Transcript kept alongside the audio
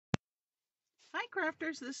Hi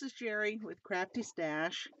crafters, this is Jerry with Crafty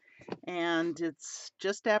Stash, and it's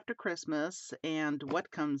just after Christmas, and what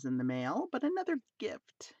comes in the mail but another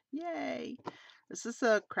gift. Yay! This is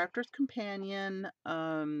a Crafter's Companion.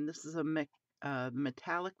 This is a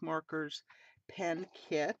metallic markers pen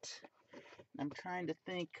kit. I'm trying to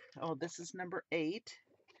think. Oh, this is number 8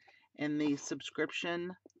 in the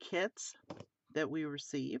subscription kits that we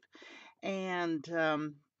receive. And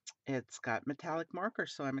it's got metallic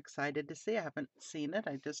markers, so I'm excited to see. I haven't seen it.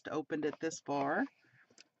 I just opened it this far.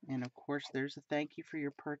 And of course, there's a thank you for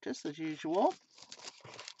your purchase as usual.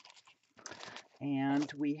 And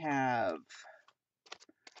we have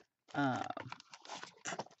uh,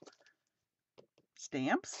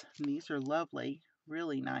 stamps. And these are lovely,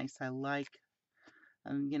 really nice. I like,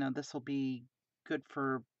 this will be good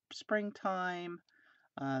for springtime.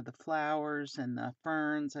 The flowers and the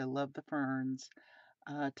ferns. I love the ferns.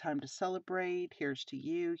 Time to celebrate. Here's to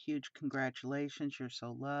you. Huge congratulations. You're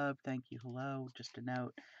so loved. Thank you. Hello. Just a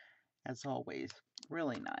note. As always,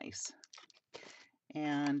 really nice.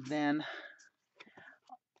 And then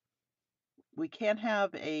we can't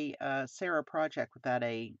have a Sarah project without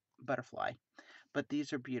a butterfly, but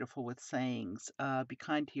these are beautiful with sayings. Be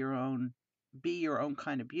kind to your own. Be your own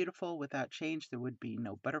kind of beautiful. Without change, there would be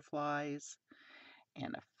no butterflies.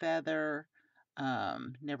 And a feather.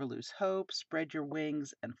 Never lose hope. Spread your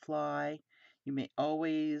wings and fly. You may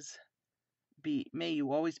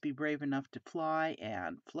you always be brave enough to fly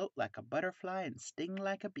and float like a butterfly and sting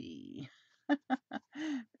like a bee.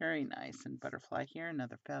 Very nice. And butterfly here,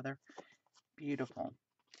 another feather. Beautiful.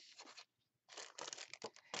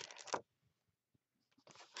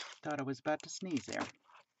 Thought I was about to sneeze there.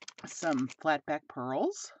 Some flatback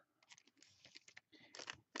pearls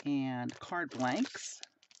and card blanks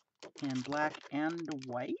in black and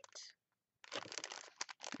white.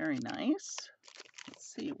 Very nice. Let's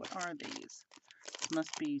see, what are these? This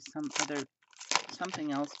must be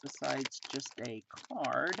something else besides just a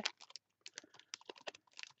card.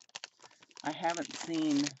 I haven't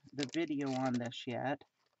seen the video on this yet.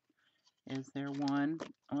 Is there one?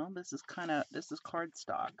 Well, this is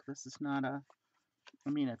cardstock. This is not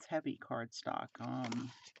it's heavy cardstock.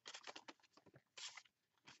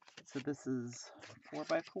 So this is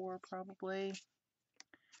 4x4 probably.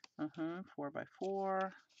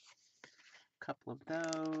 4x4. Couple of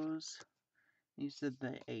those. These are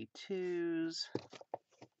the A2s.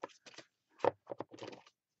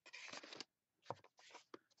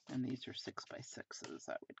 And these are 6x6s,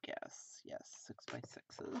 I would guess. Yes,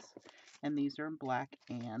 6x6s. And these are in black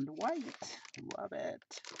and white. Love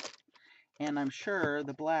it. And I'm sure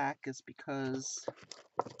the black is because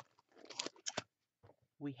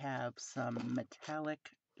we have some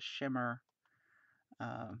metallic shimmer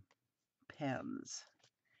pens.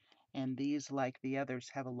 And these, like the others,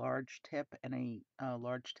 have a large tip and a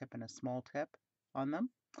small tip on them.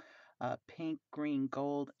 Pink, green,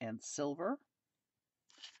 gold, and silver.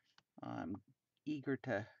 I'm eager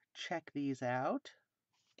to check these out.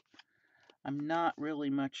 I'm not really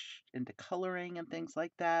much into coloring and things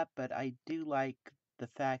like that, but I do like the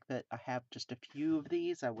fact that I have just a few of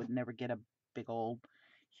these. I would never get a big old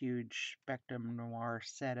huge Spectrum Noir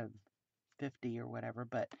set of 50 or whatever,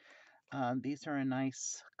 but these are a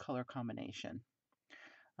nice color combination.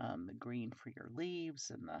 The green for your leaves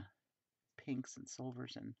and the pinks and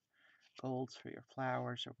silvers and golds for your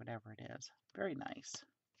flowers or whatever it is. Very nice.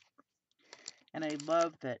 And I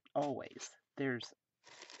love that always there's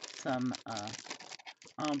some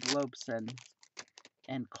envelopes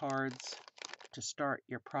and cards to start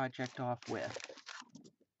your project off with.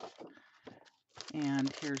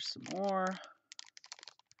 And here's some more.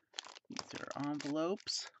 These are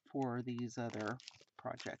envelopes for these other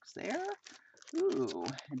projects there. Ooh,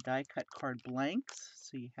 and die cut card blanks,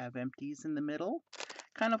 so you have empties in the middle.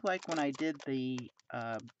 Kind of like when I did the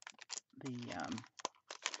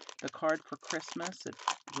card for Christmas. It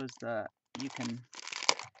was you can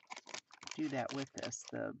do that with this.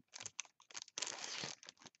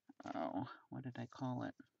 What did I call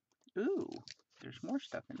it? Ooh, there's more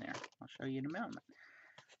stuff in there. I'll show you in a moment.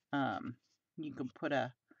 You can put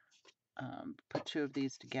two of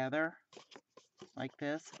these together like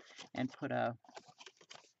this, and put a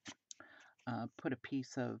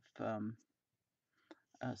piece of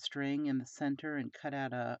string in the center and cut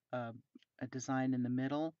out a design in the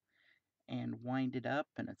middle and wind it up,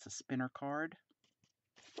 and it's a spinner card.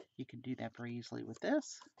 You can do that very easily with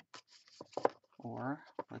this. Or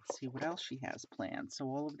let's see what else she has planned. So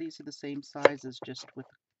all of these are the same size as just with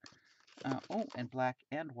and black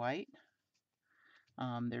and white.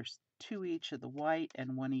 There's 2 each of the white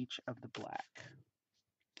and 1 each of the black.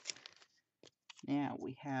 Now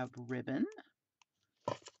we have ribbon.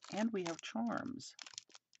 And we have charms.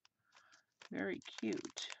 Very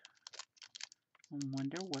cute. I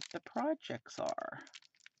wonder what the projects are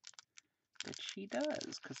that she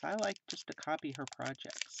does, because I like just to copy her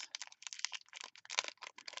projects.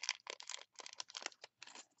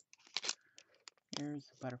 Here's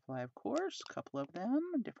a butterfly, of course, a couple of them,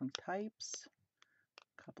 different types,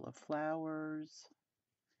 a couple of flowers,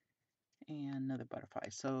 and another butterfly.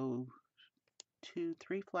 So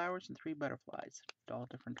 3 flowers and 3 butterflies, all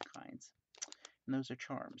different kinds. And those are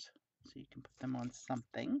charms, so you can put them on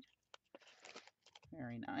something.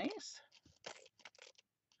 Very nice.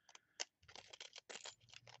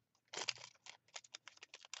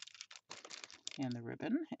 And the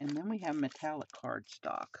ribbon. And then we have metallic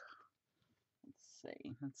cardstock. Let's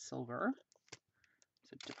see, that's silver.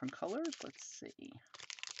 So different colors, let's see.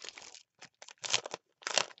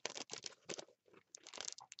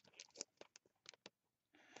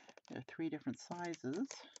 There are 3 different sizes.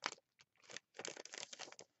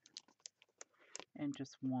 And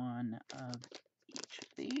just one of each of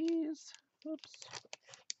these. Oops.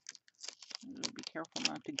 Be careful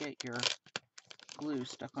not to get your glue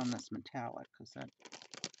stuck on this metallic, because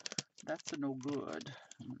that's no good.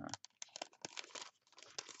 I'm going to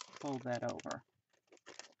fold that over.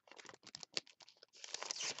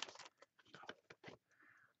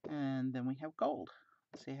 And then we have gold.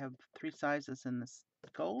 So you have 3 sizes in this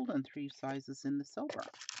gold and 3 sizes in the silver.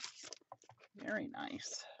 Very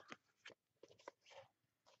nice.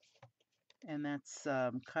 And that's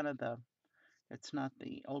kind of it's not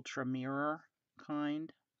the ultra mirror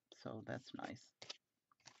kind, so that's nice.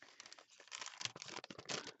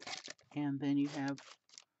 And then you have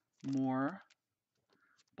more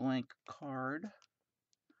blank card.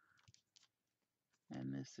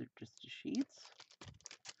 And this is just the sheets.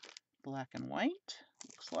 Black and white,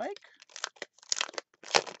 looks like.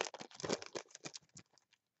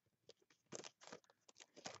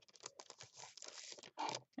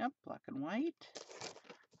 Yep, black and white.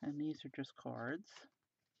 And these are just cards.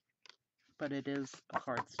 But it is a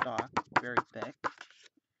cardstock, very thick.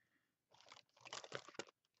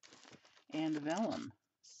 And vellum.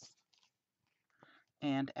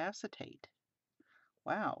 And acetate.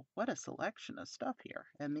 Wow, what a selection of stuff here.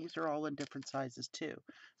 And these are all in different sizes too.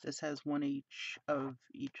 This has one of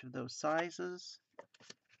each of those sizes.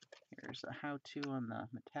 Here's a how-to on the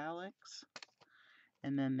metallics.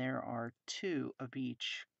 And then there are 2 of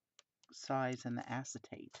each size in the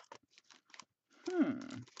acetate.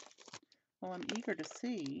 Well, I'm eager to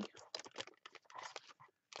see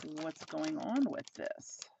what's going on with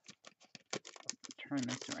this. Turn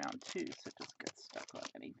this around too so it doesn't get stuck on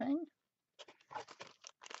anything.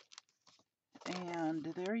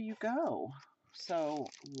 And there you go. So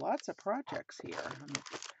lots of projects here.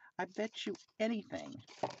 I bet you anything.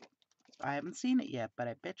 I haven't seen it yet, but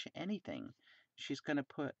I bet you anything she's going to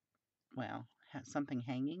put, well, something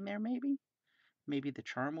hanging there maybe? Maybe the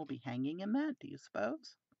charm will be hanging in that, do you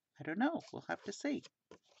suppose? I don't know. We'll have to see.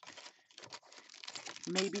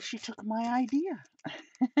 Maybe she took my idea.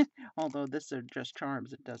 Although this are just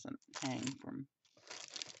charms, it doesn't hang from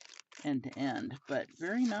end to end. But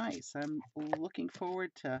very nice. I'm looking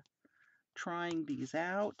forward to trying these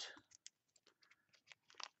out.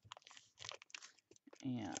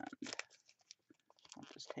 And I'll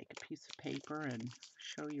just take a piece of paper and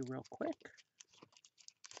show you real quick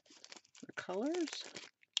the colors.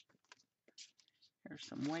 Here's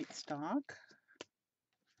some white stock.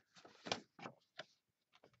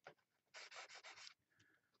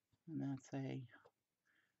 And that's they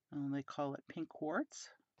call it pink quartz.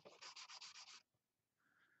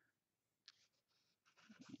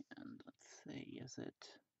 And let's see, it's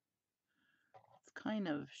kind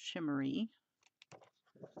of shimmery.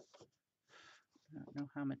 I don't know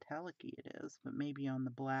how metallic-y it is, but maybe on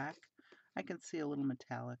the black. I can see a little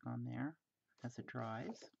metallic on there as it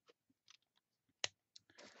dries.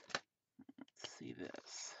 Let's see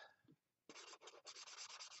this.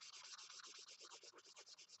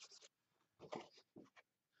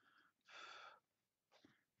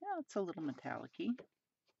 Yeah, it's a little metallic-y.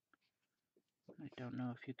 I don't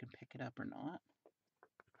know if you can pick it up or not.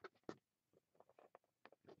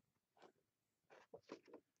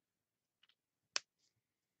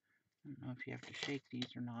 I don't know if you have to shake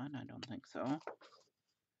these or not. I don't think so.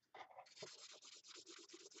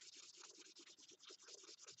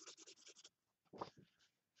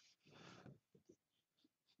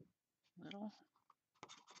 Little.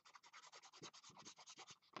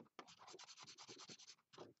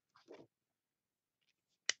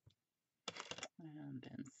 And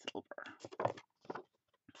then silver.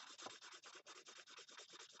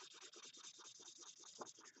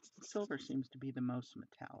 silver seems to be the most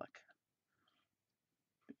metallic.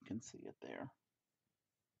 You can see it there.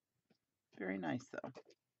 Very nice though.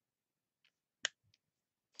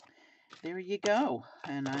 There you go.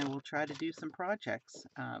 And I will try to do some projects.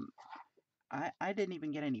 I didn't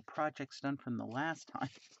even get any projects done from the last time.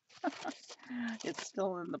 It's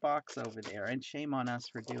still in the box over there, and shame on us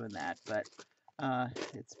for doing that, but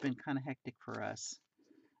it's been kind of hectic for us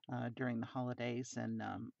during the holidays, and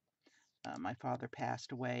my father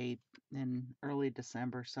passed away in early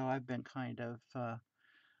December, so I've been kind of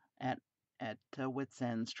at wit's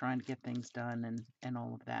ends trying to get things done and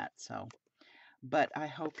all of that. So, but I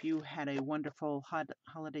hope you had a wonderful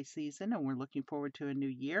holiday season, and we're looking forward to a new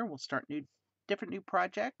year. We'll start different new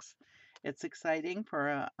projects. It's exciting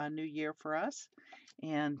for a new year for us,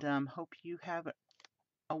 and hope you have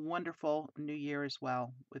a wonderful new year as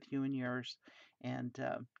well with you and yours. And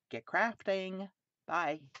get crafting.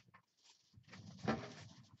 Bye.